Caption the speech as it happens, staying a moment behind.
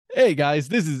Hey guys,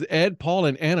 this is Ed, Paul,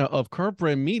 and Anna of Current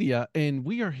Brand Media, and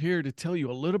we are here to tell you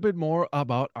a little bit more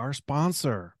about our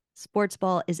sponsor.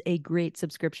 Sportsball is a great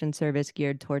subscription service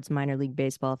geared towards minor league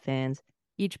baseball fans.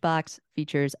 Each box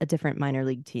features a different minor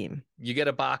league team. You get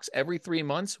a box every 3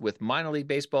 months with minor league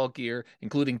baseball gear,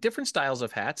 including different styles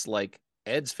of hats like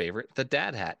Ed's favorite, the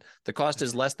dad hat. The cost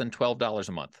is less than $12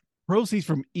 a month. Proceeds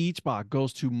from each box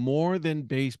goes to More Than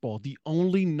Baseball, the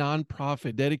only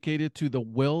nonprofit dedicated to the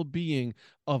well-being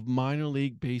of minor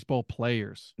league baseball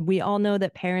players. We all know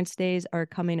that Parents' Days are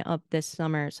coming up this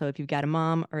summer, so if you've got a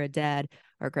mom or a dad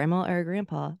or a grandma or a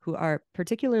grandpa who are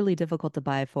particularly difficult to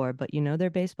buy for, but you know they're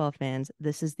baseball fans,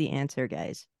 this is the answer,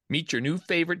 guys. Meet your new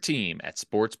favorite team at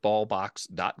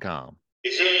sportsballbox.com.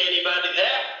 Is there anybody there?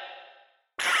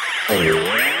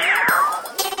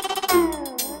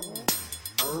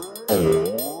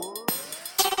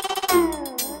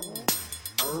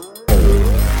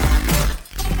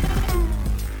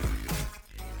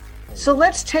 So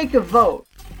let's take a vote.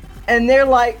 And they're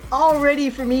like, all ready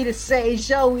for me to say,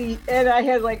 shall we? And I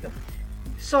had like,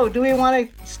 so do we want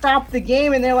to stop the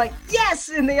game? And they're like, yes.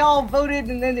 And they all voted.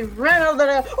 And then they ran over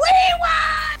there. We won!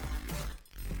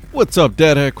 What's up,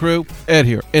 Deadhead crew? Ed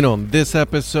here. And on this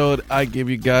episode, I give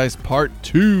you guys part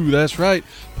 2. That's right.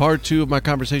 Part 2 of my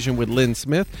conversation with Lynn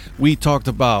Smith. We talked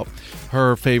about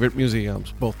her favorite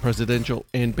museums, both presidential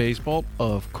and baseball,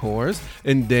 of course.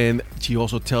 And then she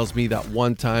also tells me that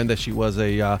one time that she was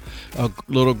a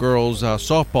little girl's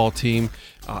softball team.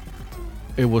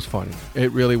 It was funny.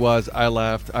 It really was. I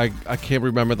laughed. I can't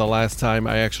remember the last time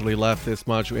I actually laughed this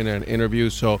much in an interview.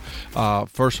 So,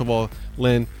 first of all,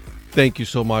 Lynn, thank you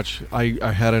so much.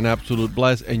 I had an absolute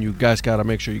blast, and you guys got to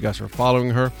make sure you guys are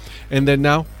following her. And then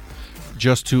now,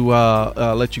 just to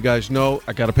let you guys know,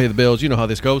 I got to pay the bills. You know how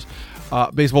this goes.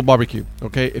 Baseball Barbecue,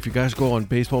 okay? If you guys go on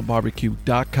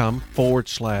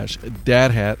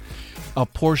baseballbarbecue.com/dadhat, a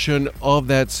portion of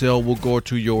that sale will go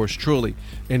to yours truly.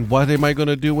 And what am I going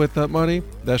to do with that money?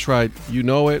 That's right. You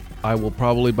know it. I will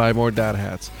probably buy more dad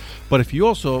hats. But if you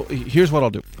also, here's what I'll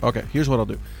do. Okay, here's what I'll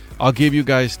do. I'll give you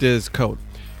guys this code.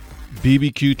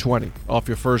 BBQ20. Off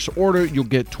your first order, you'll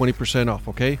get 20% off,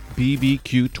 okay?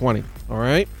 BBQ20, all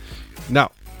right?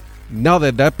 Now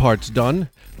that part's done,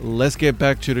 let's get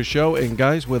back to the show. And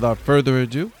guys, without further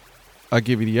ado, I'll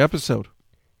give you the episode.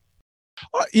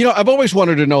 I've always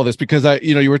wanted to know this because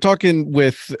you were talking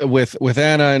with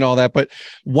Anna and all that, but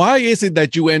why is it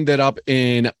that you ended up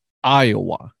in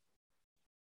Iowa?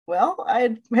 Well,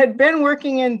 I had been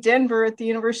working in Denver at the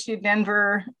University of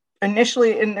Denver,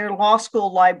 initially in their law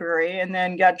school library, and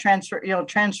then got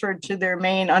transferred to their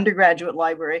main undergraduate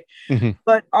library. Mm-hmm.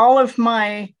 But all of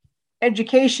my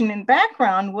education and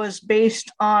background was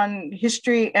based on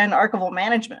history and archival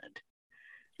management.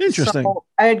 Interesting. So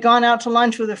I had gone out to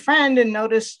lunch with a friend and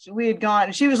noticed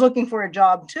she was looking for a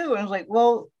job too. And I was like,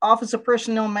 well, Office of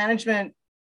Personnel Management,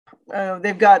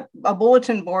 they've got a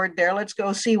bulletin board there. Let's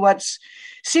go see what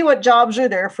jobs are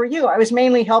there for you. I was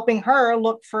mainly helping her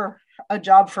look for a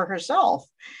job for herself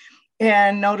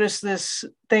and noticed this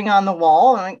thing on the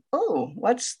wall. And I'm like, oh,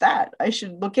 what's that? I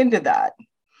should look into that.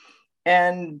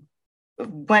 And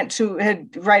had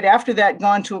right after that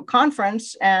gone to a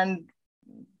conference and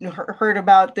heard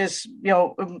about this,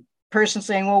 person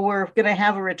saying, well, we're going to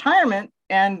have a retirement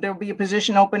and there'll be a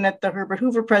position open at the Herbert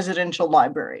Hoover Presidential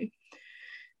Library.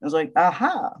 I was like,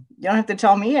 aha, you don't have to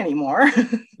tell me anymore.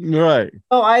 Right.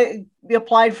 So I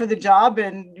applied for the job,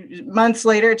 and months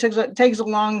later, it takes a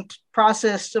long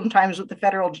process sometimes with the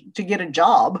federal to get a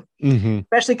job, mm-hmm.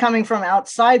 especially coming from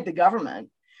outside the government.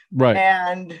 Right.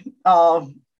 And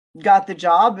got the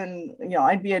job, and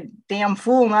I'd be a damn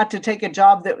fool not to take a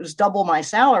job that was double my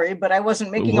salary, but I wasn't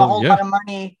making a whole lot of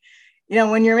money.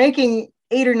 When you're making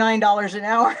 $8 or $9 an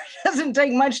hour, it doesn't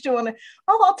take much to want to,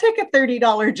 I'll take a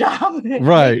 $30 job.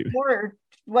 Right. Or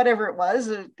whatever it was.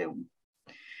 I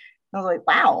was like,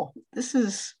 wow, this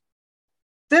is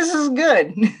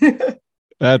good.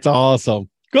 That's awesome.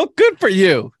 Good for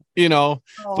you.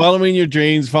 Following your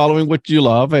dreams, following what you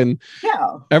love, and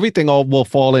everything all will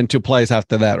fall into place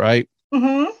after that, right?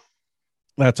 Mm-hmm.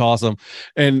 That's awesome.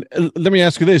 And let me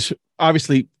ask you this.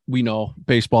 Obviously, we know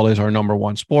baseball is our number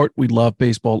one sport. We love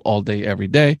baseball all day, every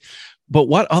day. But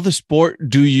what other sport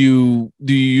do you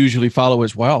usually follow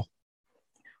as well?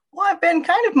 Well, I've been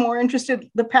kind of more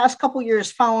interested the past couple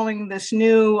years following this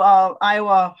new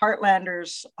Iowa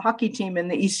Heartlanders hockey team in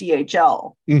the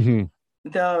ECHL. Mm-hmm.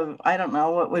 I don't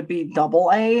know what would be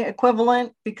AA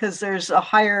equivalent, because there's a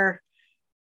higher.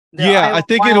 I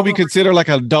think it'll be considered like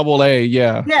a AA.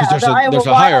 Yeah. Yeah. There's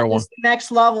a higher one. The next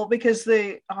level, because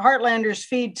the Heartlanders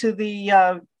feed to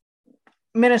the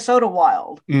Minnesota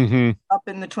Wild Mm-hmm. up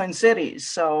in the Twin Cities.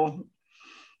 So,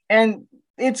 and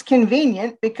it's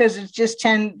convenient because it's just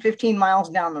 10, 15 miles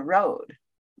down the road.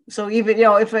 So even,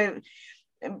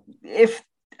 if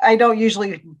I don't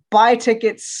usually buy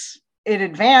tickets in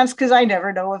advance because I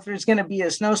never know if there's going to be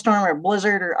a snowstorm or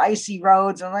blizzard or icy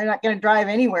roads, and I'm not going to drive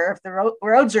anywhere if the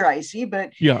roads are icy.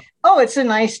 But it's a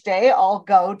nice day, I'll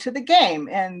go to the game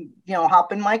and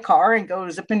hop in my car and go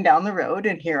zipping down the road,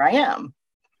 and here I am.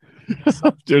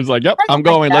 So, just like, yep, I'm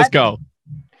going. Let's go.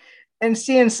 And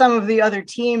seeing some of the other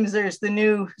teams, there's the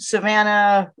new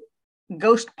Savannah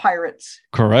Ghost Pirates.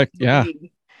 Correct. Yeah.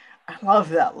 I love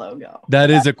that logo. That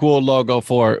is a cool logo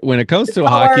for when it comes to colors,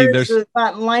 hockey. There's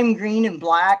that lime green and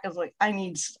black. I was like, I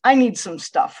need some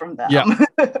stuff from them. Yeah,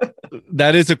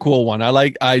 that is a cool one.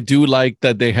 I do like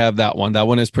that they have that one. That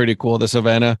one is pretty cool. The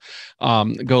Savannah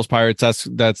Ghost Pirates.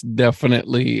 That's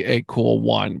definitely a cool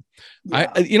one.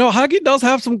 Yeah. Hockey does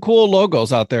have some cool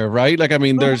logos out there, right? Like, I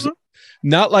mean, there's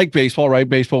not like baseball, right?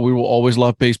 Baseball, we will always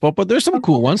love baseball, but there's some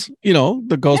cool ones.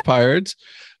 The Ghost Pirates.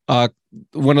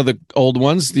 One of the old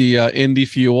ones, the Indy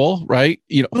Fuel, right?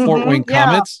 Fort Wayne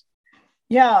Comets.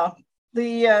 Yeah.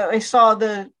 I saw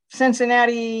the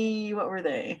Cincinnati, what were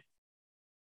they?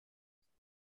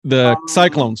 The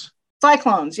Cyclones.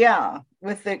 Cyclones, yeah.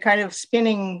 With the kind of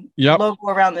spinning logo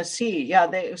around the sea. Yeah,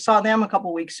 they saw them a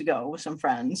couple weeks ago with some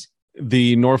friends.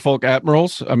 The Norfolk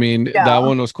Admirals. I mean, that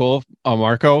one was cool.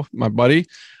 Marco, my buddy.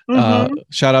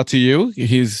 Shout out to you.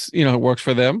 He's, works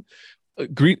for them.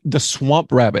 The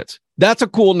Swamp Rabbits. That's a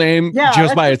cool name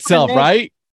just by itself,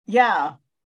 right? Yeah.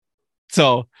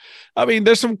 So, I mean,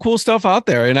 there's some cool stuff out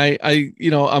there, and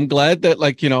I'm glad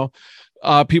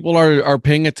that people are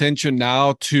paying attention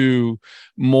now to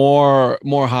more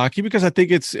hockey, because I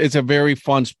think it's a very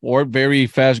fun sport, very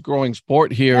fast growing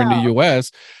sport here in the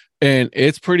U.S., and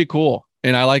it's pretty cool.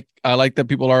 And I like that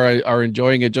people are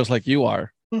enjoying it just like you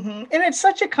are. And it's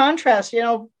such a contrast.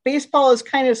 Baseball is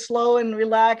kind of slow and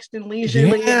relaxed and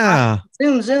leisurely. Yeah.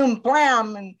 And zoom,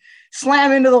 blam, and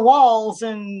slam into the walls.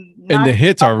 And the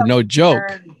hits are no joke.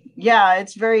 Yeah,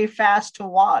 it's very fast to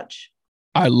watch.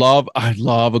 I love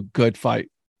a good fight,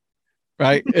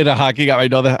 right? In a hockey game, I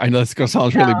know this going to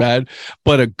sound really bad,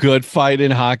 but a good fight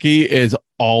in hockey is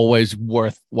always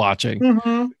worth watching.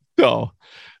 So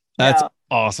that's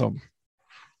awesome.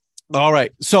 All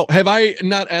right. So have I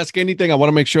not asked anything? I want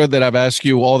to make sure that I've asked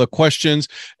you all the questions,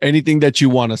 anything that you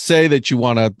want to say, that you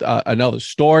want another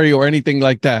story or anything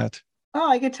like that. Oh,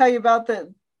 I could tell you about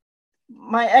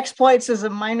my exploits as a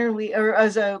minor league or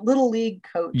as a little league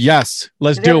coach. Yes.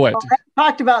 Let's do it. I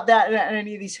talked about that in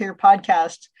any of these here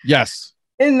podcasts. Yes.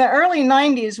 In the early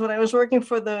 90s, when I was working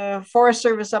for the Forest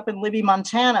Service up in Libby,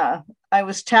 Montana, I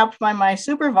was tapped by my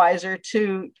supervisor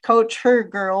to coach her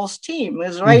girls' team. It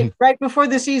was right before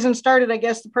the season started. I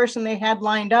guess the person they had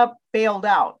lined up bailed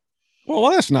out.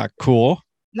 Well, that's not cool.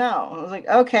 No. I was like,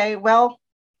 okay, well,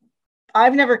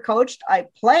 I've never coached. I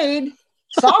played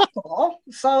softball,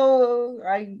 so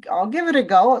I'll give it a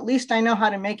go. At least I know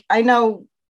I know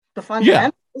the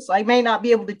fundamentals. I may not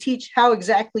be able to teach how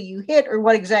exactly you hit or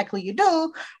what exactly you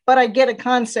do, but I get a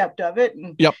concept of it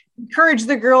and encourage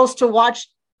the girls to watch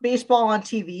baseball on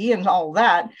TV and all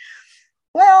that.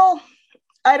 Well,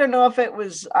 I don't know if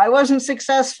I wasn't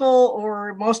successful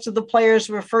or most of the players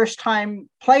were first-time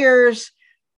players.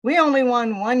 We only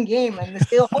won one game in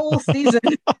the whole season.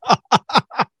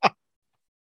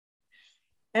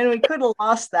 And we could have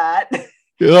lost that.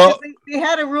 Yeah. We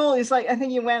had a rule. It's like, I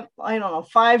think you went,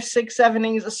 5, 6, 7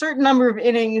 innings, a certain number of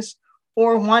innings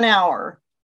or 1 hour,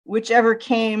 whichever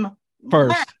came first.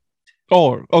 Last.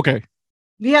 Oh, okay.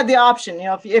 You had the option,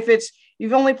 if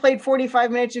you've only played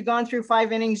 45 minutes, you've gone through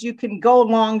 5 innings, you can go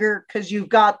longer because you've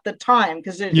got the time.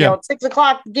 Because at 6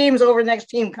 o'clock, the game's over, the next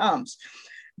team comes.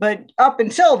 But up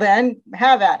until then,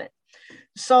 have at it.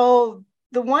 So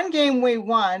the one game we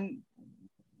won,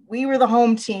 we were the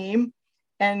home team.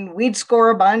 And we'd score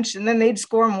a bunch and then they'd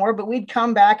score more, but we'd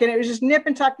come back and it was just nip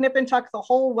and tuck the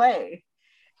whole way.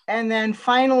 And then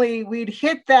finally we'd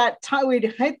hit that time.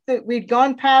 We'd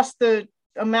gone past the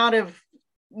amount of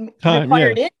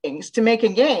required innings to make a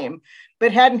game,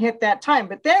 but hadn't hit that time.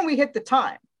 But then we hit the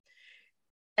time.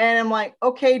 And I'm like,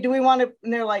 okay, do we want to?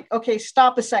 And they're like, okay,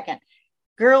 stop a second.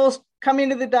 Girls, come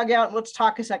into the dugout and let's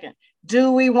talk a second.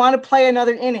 Do we want to play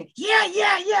another inning?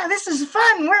 Yeah. This is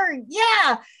fun.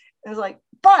 I was like,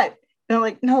 but they're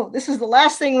like, no, this is the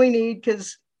last thing we need,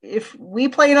 because if we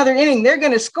play another inning, they're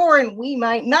going to score and we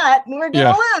might not, and we're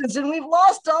going to lose. And we've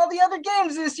lost all the other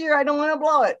games this year. I don't want to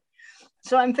blow it.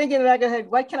 So I'm thinking back ahead,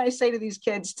 what can I say to these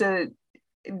kids to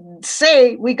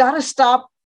say, we got to stop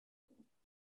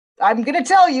I'm going to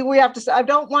tell you, we have to, I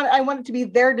want it to be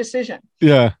their decision.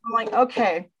 Yeah. I'm like,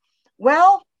 okay,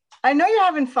 well, I know you're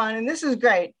having fun and this is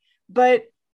great, but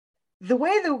the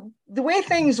way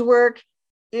things work,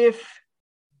 if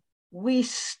we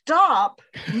stop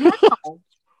now,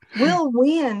 we'll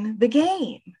win the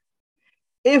game.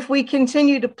 If we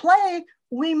continue to play,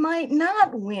 we might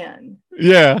not win.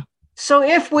 Yeah. So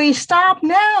if we stop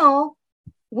now,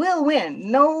 we'll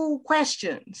win. No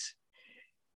questions.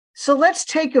 So let's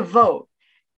take a vote.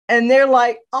 And they're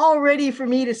like, all ready for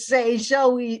me to say,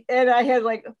 shall we? And I had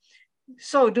like,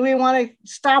 so do we want to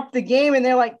stop the game? And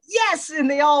they're like, yes. And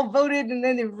they all voted. And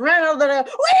then they ran over there.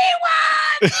 We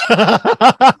won!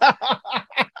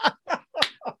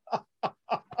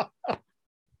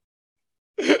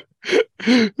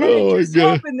 Oh my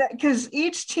God. Because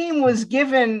each team was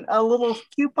given a little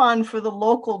coupon for the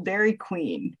local Dairy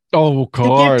Queen. Oh, of To give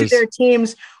course. to their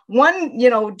teams. One,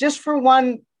 just for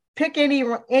one, pick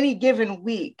any given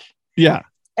week. Yeah.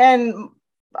 And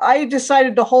I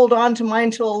decided to hold on to mine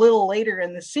till a little later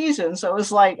in the season. So it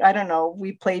was like, I don't know,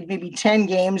 we played maybe 10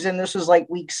 games and this was like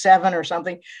week 7 or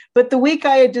something. But the week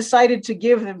I had decided to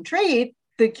give them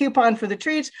the coupon for the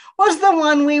treats was the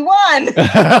one we won. So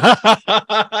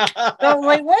I was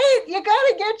like, wait, you got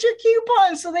to get your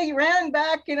coupons. So they ran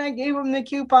back and I gave them the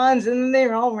coupons and then they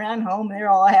all ran home. They're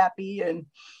all happy. And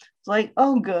it's like,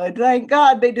 oh, good. Thank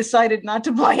God they decided not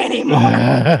to play anymore.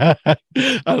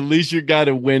 At least you got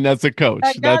to win as a coach.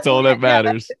 That's all that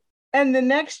matters. And the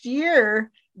next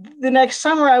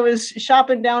summer, I was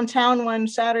shopping downtown one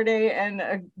Saturday and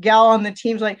a gal on the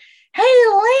team's like, hey,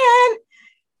 Lynn,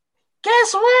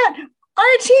 guess what?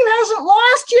 Our team hasn't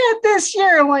lost yet this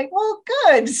year. I'm like, well,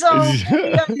 good. So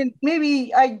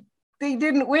maybe they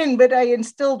didn't win, but I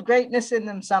instilled greatness in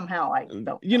them somehow. I don't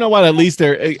know. You know what? At least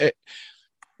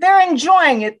they're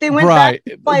enjoying it. They went right.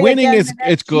 Back to play Winning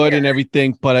it's good year. And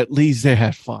everything, but at least they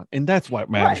had fun, and that's what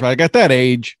matters, right? At that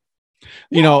age,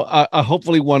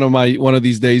 hopefully one of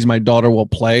these days, my daughter will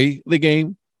play the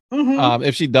game. Mm-hmm.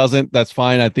 If she doesn't, that's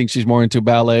fine. I think she's more into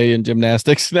ballet and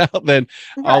gymnastics now. Then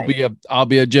right. I'll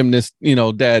be a gymnast,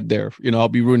 dad there. I'll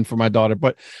be rooting for my daughter.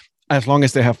 But as long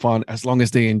as they have fun, as long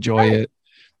as they enjoy it,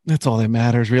 that's all that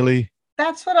matters, really.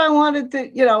 That's what I wanted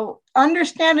to,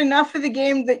 understand enough of the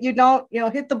game that you don't,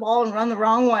 hit the ball and run the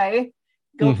wrong way.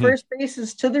 Go first base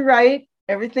is to the right.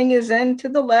 Everything is in to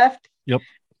the left. Yep.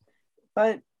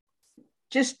 But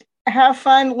just have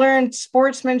fun, learn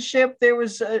sportsmanship. There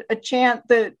was a chant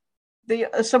that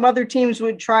some other teams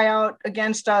would try out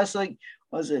against us. Like,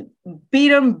 was it beat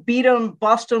them,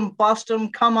 bust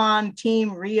them, come on,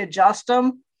 team, readjust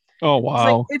them. Oh,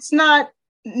 wow. It's not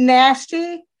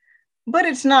nasty, but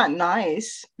it's not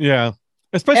nice. Yeah.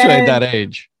 Especially at that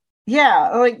age. Yeah.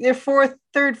 Like they're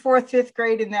third, fourth, fifth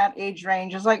grade in that age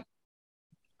range. It's like,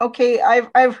 okay,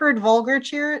 I've heard vulgar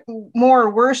cheer, more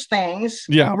worse things.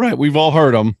 Yeah, right. We've all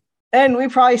heard them. And we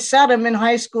probably said them in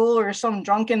high school or some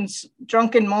drunken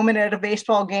moment at a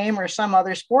baseball game or some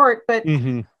other sport. But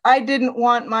I didn't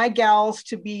want my gals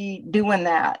to be doing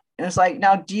that. And it's like,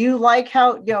 now, do you like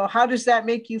how does that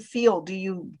make you feel? Do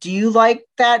you like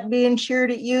that being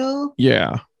cheered at you?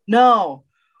 Yeah. No.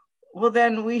 Well,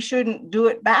 then we shouldn't do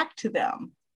it back to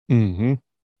them. Mm-hmm.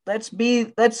 Let's be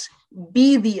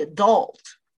the adult,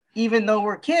 even though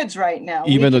we're kids right now.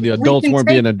 Even though the adults weren't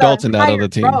being adults in that other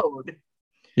team. Road.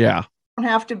 Yeah. Don't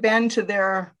have to bend to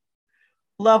their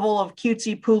level of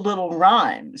cutesy poo little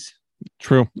rhymes.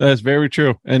 True. That's very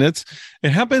true. And it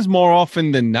happens more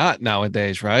often than not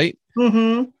nowadays, right?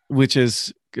 Mm-hmm. Which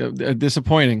is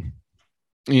disappointing,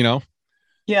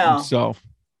 Yeah. So,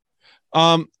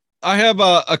 I have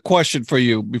a question for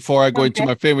you before I go into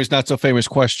my famous, not so famous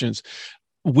questions.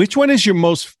 Which one is your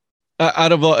most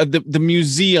out of the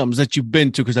museums that you've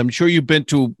been to? Because I'm sure you've been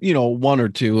to, one or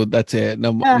two. That's it.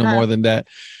 No more than that.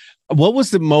 What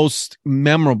was the most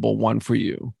memorable one for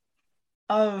you?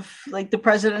 Of like the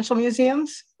presidential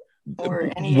museums,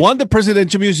 or any? One, the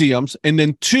presidential museums, and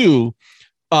then two,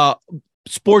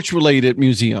 sports related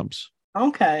museums.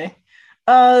 Okay.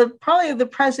 Probably the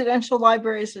presidential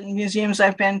libraries and museums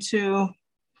I've been to.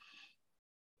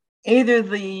 Either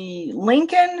the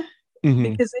Lincoln.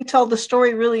 Because they tell the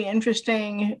story really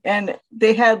interesting, and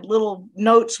they had little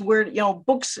notes where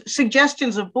books,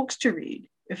 suggestions of books to read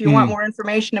if you want more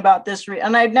information about this.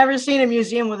 And I'd never seen a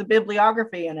museum with a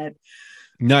bibliography in it.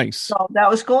 Nice. So that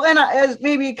was cool. And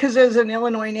maybe because as an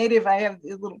Illinois native, I have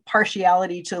a little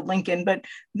partiality to Lincoln, but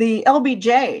the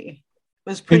LBJ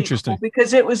was pretty interesting cool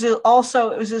because it was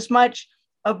as much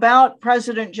about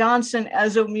President Johnson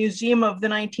as a museum of the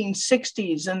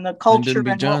 1960s and the culture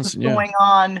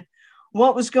and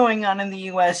what was going on in the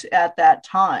U.S. at that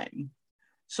time.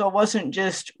 So it wasn't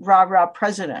just rah rah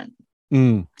president.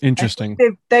 Interesting.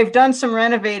 They've done some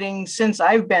renovating since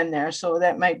I've been there, so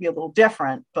that might be a little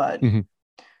different, but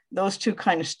those two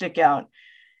kind of stick out.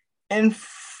 In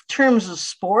terms of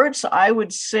sports, I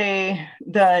would say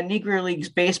the Negro Leagues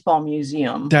Baseball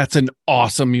Museum. That's an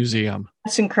awesome museum.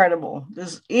 That's incredible.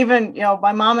 There's even,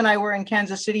 my mom and I were in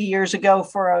Kansas City years ago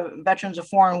for Veterans of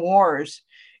Foreign Wars,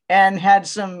 and had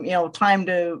some, time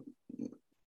to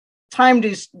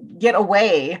get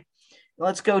away.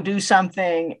 Let's go do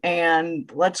something, and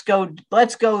let's go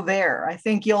there. I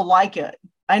think you'll like it.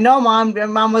 I know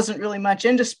mom wasn't really much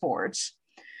into sports,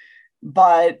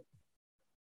 but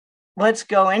let's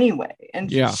go anyway.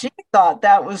 And she thought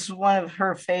that was one of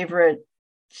her favorite.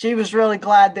 She was really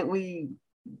glad that we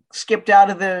skipped out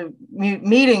of the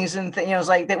meetings, and it was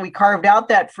like that we carved out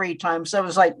that free time. So it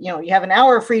was like, you have an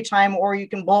hour of free time, or you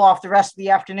can blow off the rest of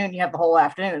the afternoon. You have the whole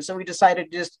afternoon. So we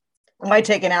decided just, why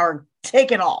take an hour?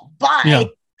 Take it all. Bye. Yeah.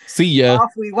 See ya.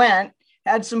 Off we went.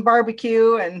 Had some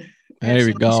barbecue, and there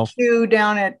we go.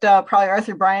 Down at probably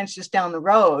Arthur Bryant's just down the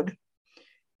road,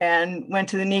 and went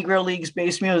to the Negro Leagues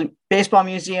Baseball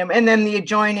Museum, and then the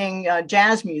adjoining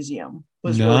Jazz Museum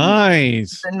was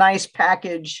nice. Really a nice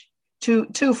package,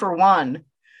 two for one,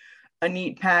 a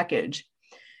neat package.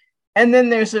 And then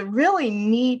there's a really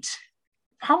neat,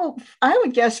 probably I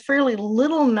would guess fairly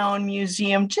little known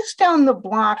museum just down the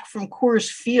block from Coors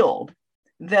Field.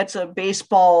 That's a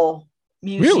baseball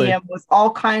museum with all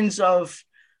kinds of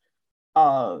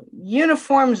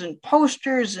uniforms and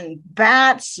posters and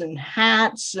bats and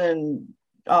hats and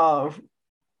kind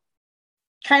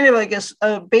of like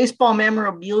a baseball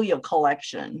memorabilia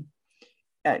collection,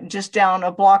 just down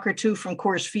a block or two from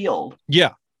Coors Field.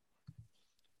 Yeah.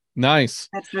 Nice.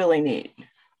 That's really neat.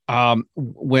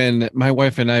 When my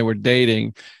wife and I were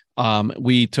dating,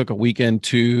 we took a weekend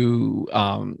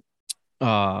to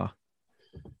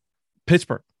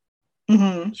Pittsburgh.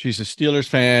 She's a Steelers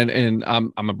fan, and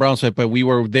I'm a Browns fan, but we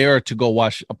were there to go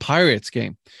watch a Pirates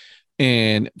game.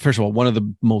 And first of all, one of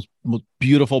the most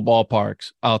beautiful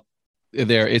ballparks out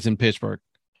there is in Pittsburgh.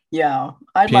 Yeah,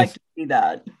 I'd like to see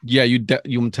that. Yeah,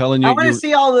 I'm telling you, I want to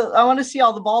see all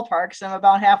the ballparks. I'm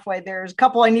about halfway there. There's a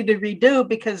couple I need to redo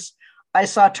because I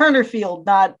saw Turner Field,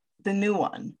 not the new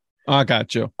one. I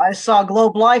got you. I saw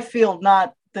Globe Life Field,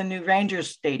 not the new Rangers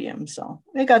Stadium. So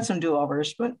they got some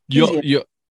do-overs, but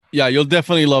you'll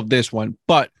definitely love this one.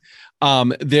 But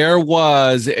there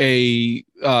was a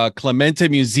Clemente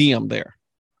Museum there.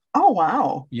 Oh,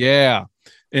 wow. Yeah.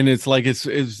 And it's like, it's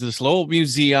this little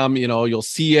museum, you'll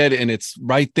see it, and it's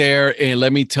right there. And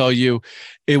let me tell you,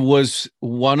 it was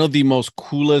one of the most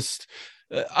coolest.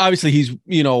 Obviously, he's,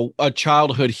 a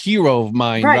childhood hero of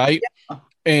mine, right? Yeah.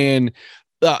 And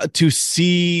to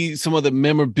see some of the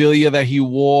memorabilia that he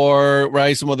wore,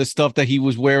 right? Some of the stuff that he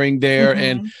was wearing there.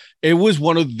 And it was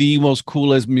one of the most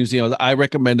coolest museums. I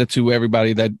recommend it to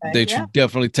everybody that they should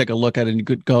definitely take a look at it, and you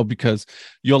could go because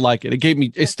you'll like it.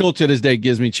 It still to this day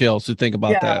gives me chills to think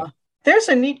about that. There's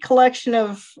a neat collection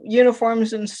of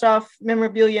uniforms and stuff,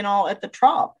 memorabilia and all at the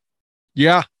Trop.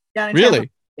 Yeah.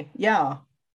 Really? Yeah.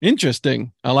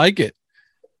 Interesting. I like it.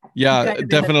 Yeah,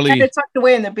 definitely. It's tucked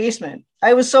away in the basement.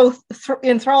 I was so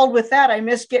enthralled with that. I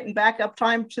missed getting backup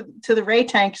time to the Ray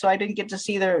tank, so I didn't get to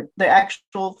see the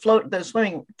actual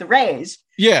the rays.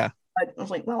 Yeah. But I was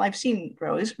like, well, I've seen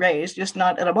rays, just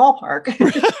not at a ballpark.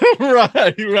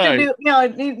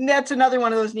 Right. That's another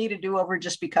one of those need to do over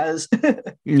just because.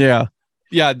 Yeah,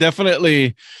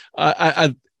 definitely.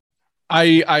 I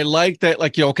like that.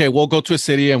 Like, okay, we'll go to a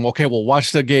city and we'll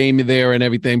watch the game there and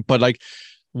everything. But like,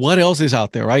 what else is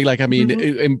out there, right? Like, I mean,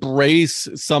 embrace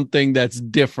something that's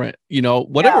different,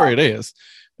 whatever it is.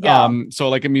 Yeah. So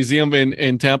like a museum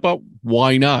in Tampa,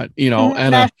 why not?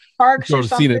 And parks or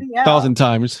something. Seen it 1,000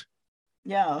 times.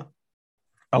 Yeah.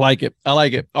 I like it.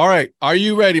 All right. Are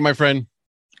you ready, my friend?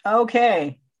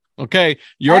 Okay.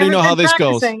 You already know how this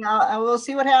goes. I will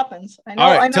see what happens. I know. All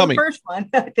right, I know tell the me. first one.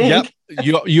 I think.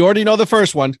 Yep. You already know the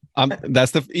first one.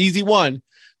 That's the easy one.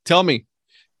 Tell me,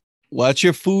 what's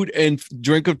your food and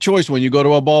drink of choice when you go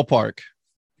to a ballpark?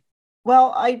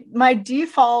 Well, my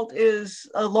default is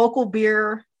a local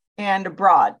beer and a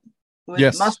broad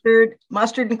with mustard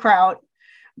and kraut.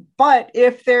 But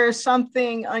if there's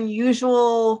something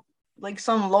unusual, like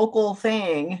some local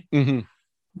thing,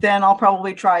 then I'll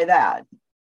probably try that.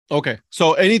 Okay,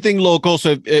 so anything local.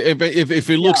 So if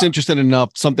it looks interesting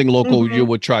enough, something local, you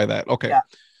would try that. Okay,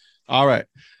 all right.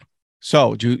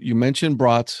 So you mentioned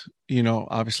brats.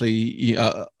 Obviously,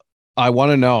 I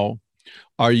want to know: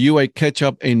 are you a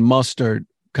ketchup and mustard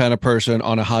kind of person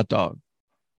on a hot dog?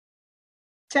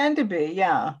 Tend to be,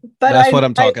 yeah. But that's what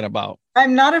I'm talking about.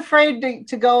 I'm not afraid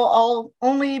to go all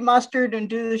only mustard and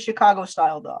do the Chicago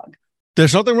style dog.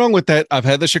 There's nothing wrong with that. I've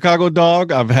had the Chicago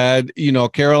dog. I've had,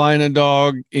 Carolina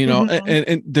dog,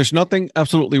 and there's nothing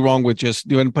absolutely wrong with just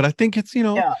doing, but I think it's,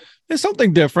 it's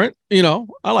something different.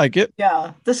 I like it.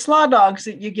 Yeah. The slaw dogs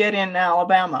that you get in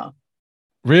Alabama.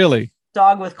 Really?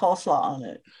 Dog with coleslaw on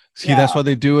it. See, that's why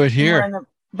they do it here. In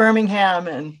Birmingham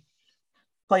and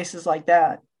places like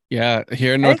that. Yeah.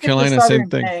 Here in North Carolina, same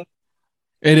thing.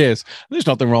 It is. There's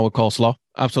nothing wrong with coleslaw.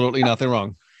 Absolutely nothing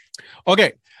wrong.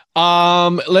 Okay.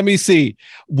 Let me see.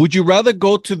 Would you rather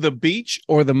go to the beach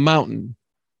or the mountain?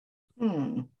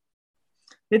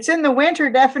 It's in the winter,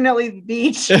 definitely the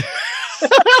beach.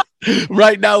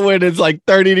 Right now when it's like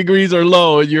 30 degrees or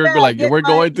low and you're like, we're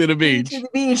going to the beach. To the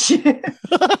beach.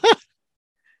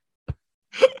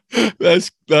 That's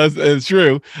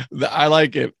true. I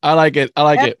like it. Okay.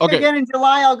 Again, in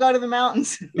July, I'll go to the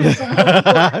mountains.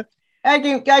 I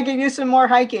can use some more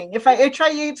hiking.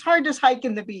 It's hard to hike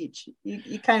in the beach.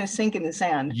 You kind of sink in the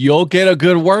sand. You'll get a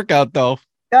good workout though.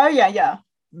 Oh yeah.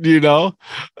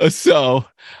 So,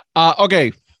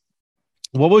 okay.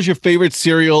 What was your favorite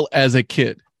cereal as a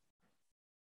kid?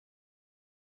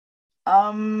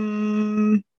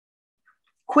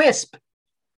 Quisp.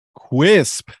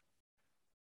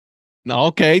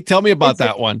 Okay, tell me about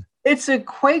that one. It's a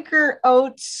Quaker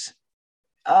Oats,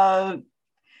 kind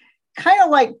of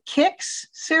like Kix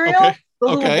cereal.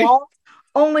 Okay. Balls,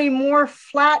 only more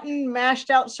flattened, mashed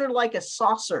out, sort of like a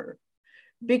saucer.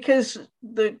 Because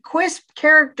the Quisp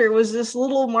character was this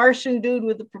little Martian dude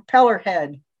with a propeller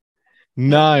head.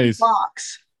 Nice.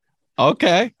 Box.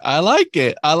 Okay, I like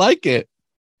it.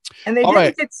 And they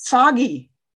didn't get soggy.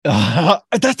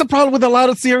 That's the problem with a lot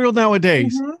of cereal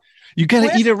nowadays. Mm-hmm. You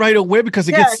gotta eat it right away because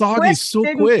it gets soggy Quisp so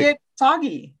didn't quick. Get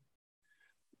soggy.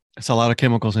 It's a lot of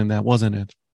chemicals in that, wasn't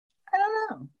it? I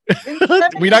don't know.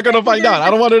 We're not gonna find out. I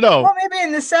don't want to know. Well, maybe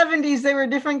in the 70s they were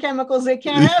different chemicals they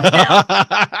can't have now.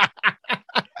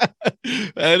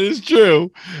 That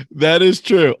is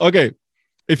true. Okay,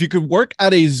 if you could work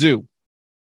at a zoo,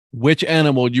 which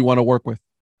animal do you want to work with?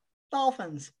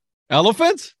 Dolphins.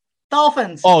 Elephants?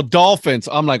 Dolphins. Oh, dolphins.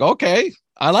 I'm like, okay,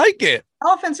 I like it.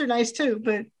 Elephants are nice too,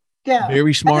 but yeah.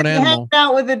 Very smart animal.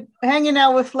 Hanging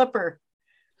out with Flipper.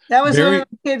 That was one of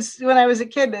the kids when I was a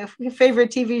kid, the favorite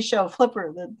TV show,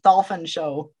 Flipper, the dolphin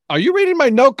show. Are you reading my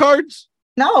note cards?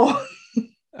 No.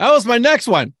 That was my next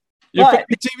one. Your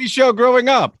favorite TV show growing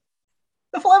up.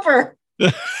 The Flipper.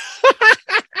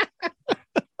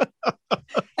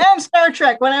 And Star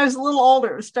Trek. When I was a little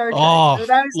older, it was Star Trek.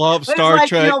 Love Star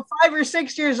Trek. 5 or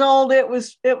 6 years old, it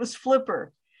was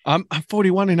Flipper. I'm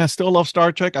 41 and I still love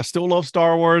Star Trek. I still love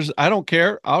Star Wars. I don't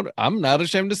care. I'm not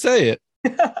ashamed to say it.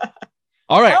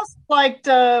 All right. I also liked,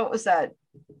 what was that?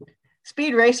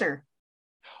 Speed Racer.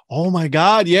 Oh my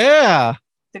God. Yeah.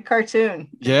 The cartoon.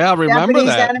 Yeah, I remember Japanese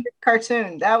that. animated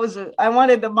cartoon. I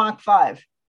wanted the Mach 5.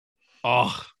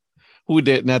 Oh, who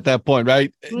didn't at that point,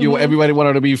 right? Mm-hmm. Everybody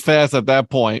wanted to be fast at that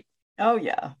point. Oh,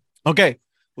 yeah. Okay,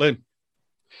 Lynn.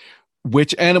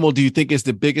 Which animal do you think is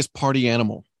the biggest party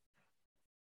animal?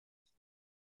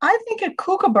 I think a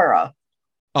kookaburra.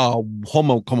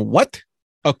 What?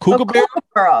 A kookaburra?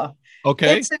 Kookaburra.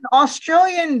 Okay. It's an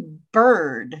Australian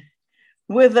bird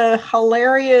with a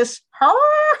hilarious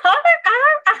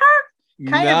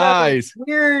kind of a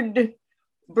weird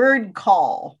bird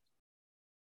call.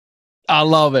 I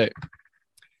love it.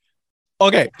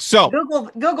 Okay, so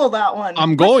Google that one.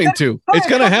 I'm going to. It's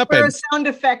going to happen. A sound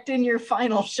effect in your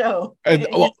final show.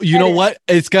 Well, you know what?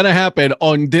 It's going to happen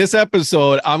on this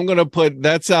episode. I'm going to put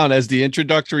that sound as the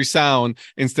introductory sound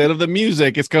instead of the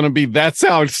music. It's going to be that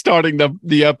sound starting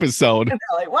the episode.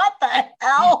 Like, what the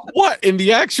hell? What in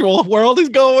the actual world is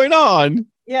going on?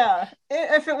 Yeah,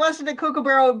 if it wasn't a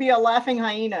kookaburra, it would be a laughing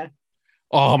hyena.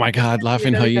 Oh my God,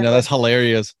 laughing hyena. That's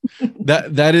hilarious.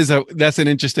 That's an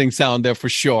interesting sound there for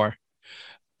sure.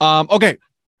 Okay.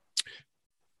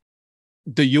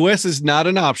 The U.S. is not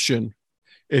an option.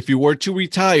 If you were to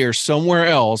retire somewhere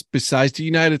else besides the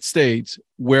United States,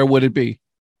 where would it be?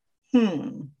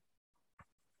 I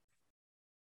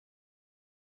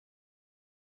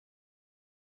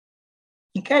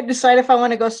can't decide if I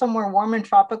want to go somewhere warm and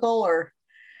tropical or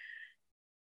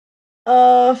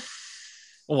well,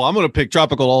 I'm going to pick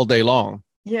tropical all day long.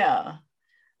 Yeah.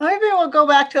 Maybe we'll go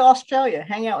back to Australia,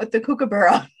 hang out with the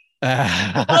kookaburra.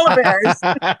 Polar bears.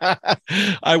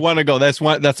 I want to go.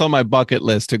 That's on my bucket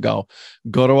list to go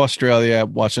to Australia,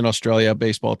 watch an Australia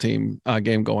baseball team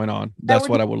game going on. That's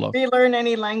what I would love. Relearn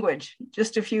any language,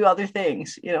 just a few other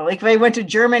things. Like if I went to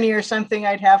Germany or something,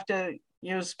 I'd have to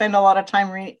spend a lot of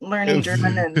time learning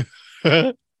German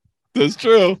and That's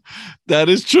true. That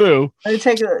is true. I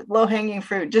take a low hanging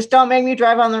fruit. Just don't make me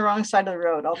drive on the wrong side of the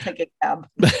road. I'll take a cab.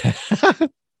 But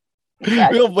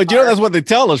that's what they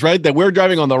tell us, right? That we're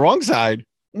driving on the wrong side.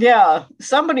 Yeah,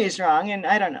 somebody's wrong, and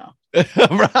I don't know.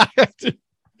 Right.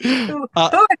 Who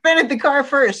invented the car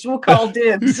first? We'll call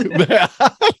dibs. There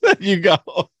you go.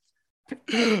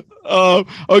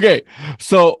 Okay.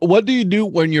 So what do you do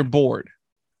when you're bored?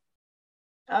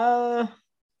 Read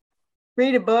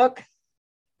a book.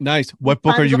 Nice. What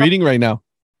book are you reading right now?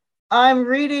 I'm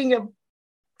reading a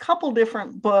couple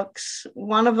different books.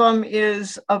 One of them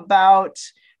is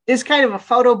kind of a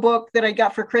photo book that I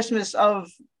got for Christmas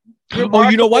of. Oh,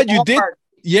 you know what? You did.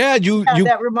 Yeah,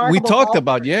 we talked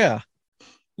about, yeah.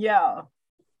 Yeah.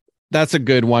 That's a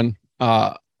good one.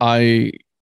 I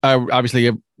obviously,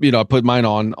 I put mine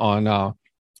on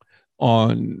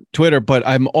Twitter, but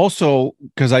I'm also,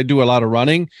 because I do a lot of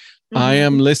running, I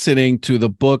am listening to the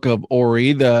book of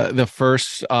Ori, the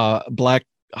first black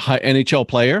NHL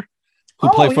player who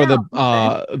played for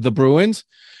the Bruins.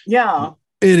 Yeah.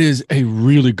 It is a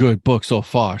really good book so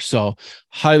far. So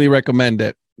highly recommend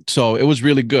it. So it was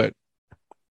really good.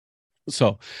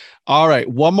 So, all right.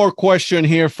 One more question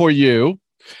here for you.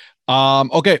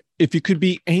 Okay. If you could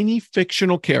be any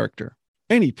fictional character,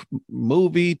 any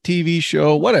movie, TV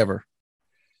show, whatever,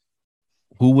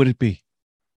 who would it be?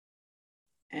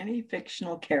 Any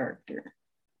fictional character.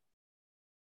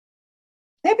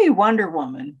 Maybe Wonder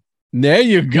Woman. There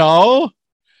you go.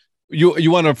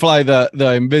 You want to fly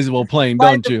the invisible plane,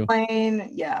 don't you?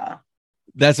 Plane, yeah.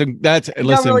 That's listen.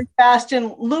 Really fast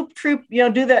and loop troop,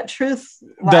 do that truth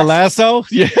lasso. The lasso?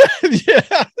 Yeah.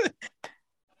 Yeah.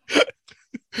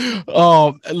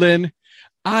 Oh, Lynn,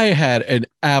 I had an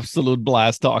absolute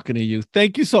blast talking to you.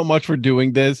 Thank you so much for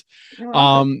doing this.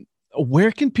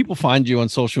 Where can people find you on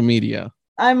social media?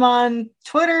 I'm on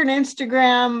Twitter and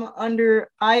Instagram under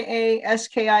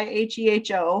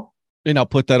IASKIHEHO. And I'll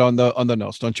put that on the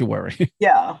notes. Don't you worry.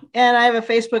 Yeah. And I have a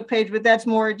Facebook page, but that's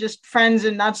more just friends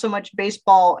and not so much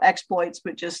baseball exploits,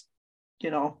 but just,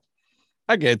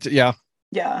 I get it. Yeah.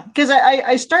 Yeah. Because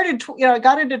I started, I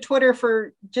got into Twitter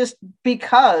for just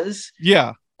because.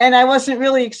 Yeah. And I wasn't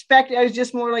really expecting, I was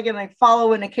just more like, I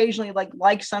follow and occasionally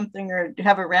like something or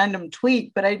have a random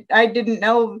tweet, but I didn't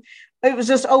know. It was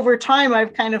just over time,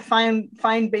 I've kind of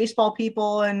find baseball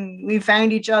people and we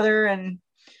found each other and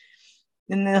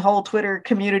the whole Twitter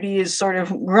community is sort of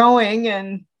growing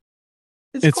and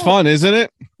it's cool. Fun, isn't it?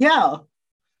 Yeah.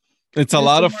 It's a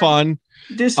lot of fun.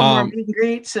 Do some more meet and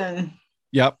greets and.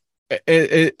 Yep.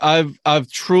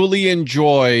 I've truly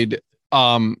enjoyed,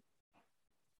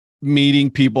 meeting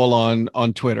people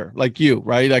on Twitter like you,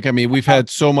 right? Like, I mean, we've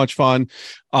had so much fun.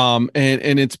 And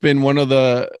it's been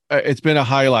it's been a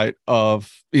highlight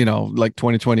of, like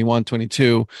 2021,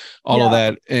 22, all of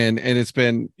that. And it's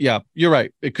been, yeah, you're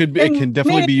right. It can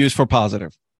definitely be used for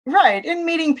positive. Right. And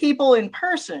meeting people in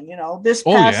person, this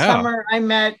past summer, I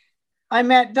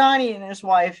met Donnie and his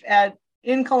wife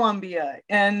in Columbia,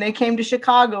 and they came to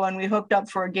Chicago and we hooked up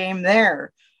for a game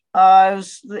there. It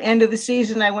was the end of the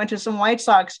season. I went to some White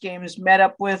Sox games, met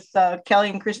up with Kelly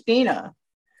and Christina.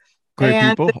 Great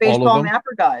and people, the baseball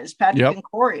mapper guys, Patrick and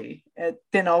Corey.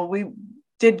 We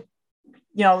did,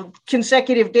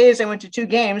 consecutive days. I went to 2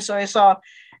 games. So I saw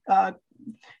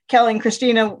Kelly and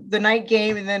Christina the night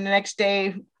game, and then the next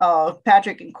day,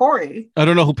 Patrick and Corey. I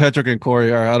don't know who Patrick and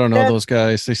Corey are. I don't know those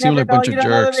guys. They seem like a bunch of jerks. You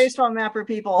don't know the baseball mapper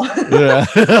people. Yeah.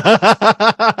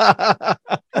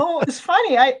 Oh, it's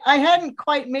funny. I hadn't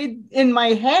quite made in my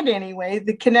head anyway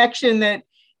the connection that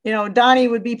Donnie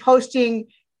would be posting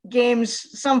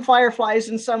games, some Fireflies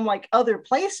and some like other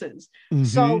places. Mm-hmm.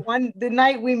 So the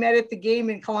night we met at the game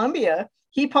in Columbia,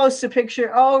 he posts a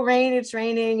picture. Oh, it's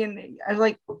raining, and I was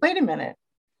like, wait a minute.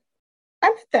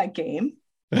 I'm at that game.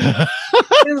 It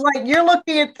was like, you're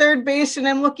looking at third base and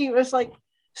I'm looking, it was like,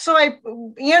 so I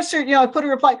answered, I put a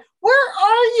reply, where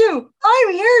are you?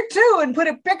 I'm here too. And put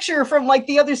a picture from like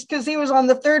the others, because he was on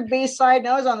the third base side and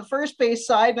I was on the first base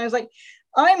side. And I was like,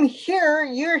 I'm here,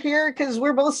 you're here, because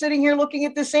we're both sitting here looking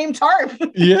at the same tarp.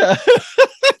 Yeah.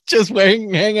 Just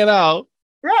hanging out.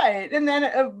 Right. And then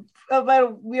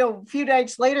about a few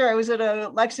nights later, I was at a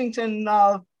Lexington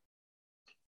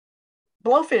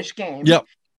Blowfish game. Yep.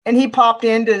 And he popped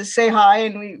in to say hi,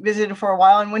 and we visited for a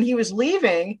while. And when he was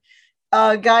leaving,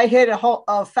 a guy hit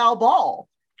a foul ball,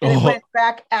 and it went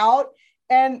back out,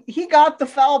 and he got the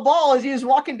foul ball as he was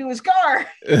walking to his car.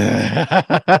 I'm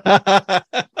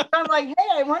like, hey,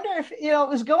 I wonder if it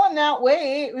was going that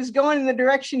way. It was going in the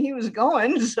direction he was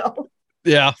going. So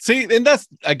yeah, see, and that's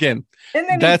again,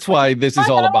 that's why this is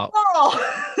all about.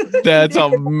 That's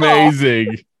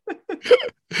amazing.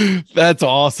 That's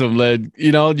awesome, Lynn.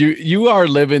 You know, you are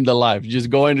living the life, just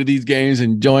going to these games,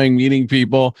 enjoying meeting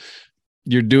people.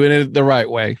 You're doing it the right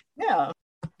way. Yeah.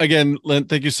 Again, Lynn,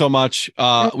 thank you so much.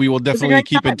 We will definitely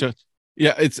keep in touch.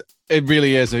 Yeah, it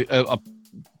really is a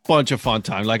bunch of fun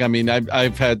time. Like, I mean,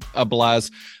 I've had a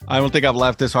blast. I don't think I've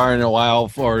laughed this hard in a while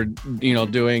for,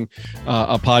 doing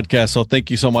a podcast. So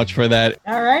thank you so much for that.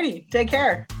 All righty. Take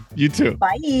care. You too.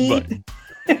 Bye.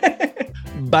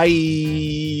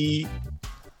 Bye.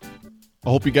 I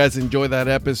hope you guys enjoy that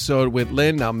episode with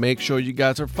Lynn. Now make sure you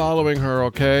guys are following her,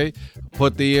 okay?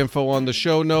 Put the info on the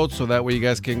show notes so that way you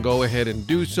guys can go ahead and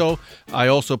do so. I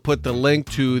also put the link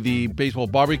to the baseball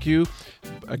barbecue.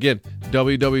 Again,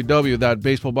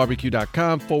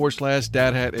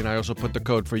 www.baseballbarbecue.com/dadhat. And I also put the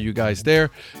code for you guys there.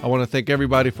 I want to thank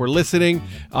everybody for listening.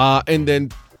 And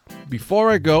then before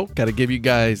I go, got to give you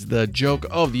guys the joke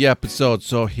of the episode.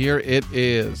 So here it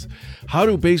is. How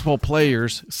do baseball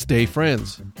players stay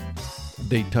friends?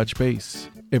 They touch base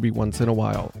every once in a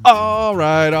while. All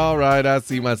right. I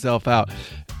see myself out.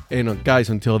 And guys,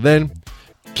 until then,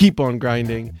 keep on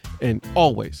grinding and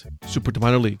always super to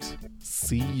minor leagues.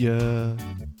 See ya.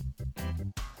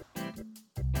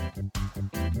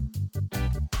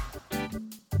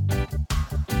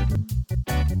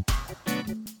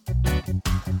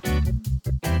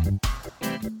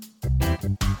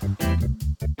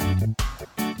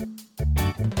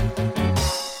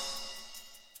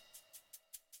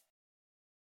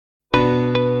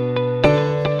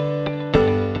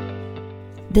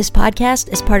 This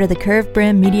podcast is part of the Curved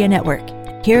Brim Media Network.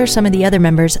 Here are some of the other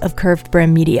members of Curved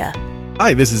Brim Media.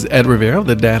 Hi, this is Ed Rivera of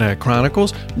the Dad Hat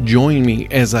Chronicles. Join me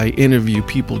as I interview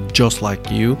people just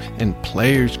like you and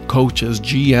players, coaches,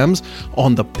 GMs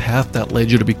on the path that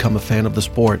led you to become a fan of the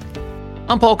sport.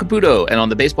 I'm Paul Caputo, and on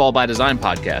the Baseball by Design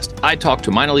podcast, I talk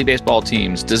to minor league baseball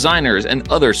teams, designers, and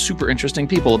other super interesting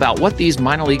people about what these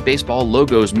minor league baseball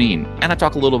logos mean. And I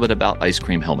talk a little bit about ice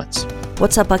cream helmets.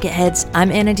 What's up, Bucketheads?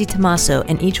 I'm Anna DiTommaso,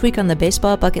 and each week on the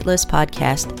Baseball Bucket List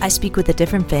podcast, I speak with a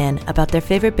different fan about their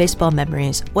favorite baseball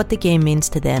memories, what the game means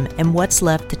to them, and what's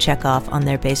left to check off on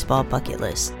their baseball bucket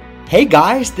list. Hey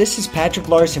guys, this is Patrick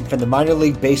Larson from the Minor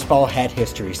League Baseball Hat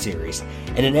History Series,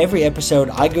 and in every episode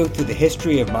I go through the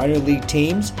history of minor league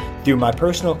teams through my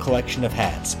personal collection of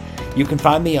hats. You can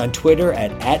find me on Twitter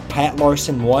at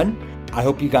 @PatLarson1. I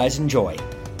hope you guys enjoy.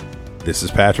 This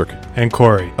is Patrick and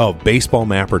Corey of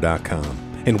BaseballMapper.com,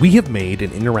 and we have made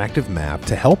an interactive map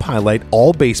to help highlight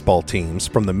all baseball teams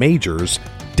from the majors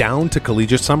down to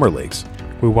collegiate summer leagues.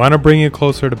 We want to bring you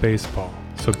closer to baseball,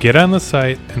 so get on the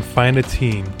site and find a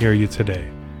team near you today.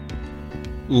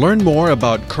 Learn more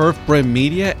about Curved Brim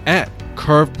Media at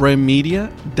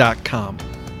curvedbrimmedia.com.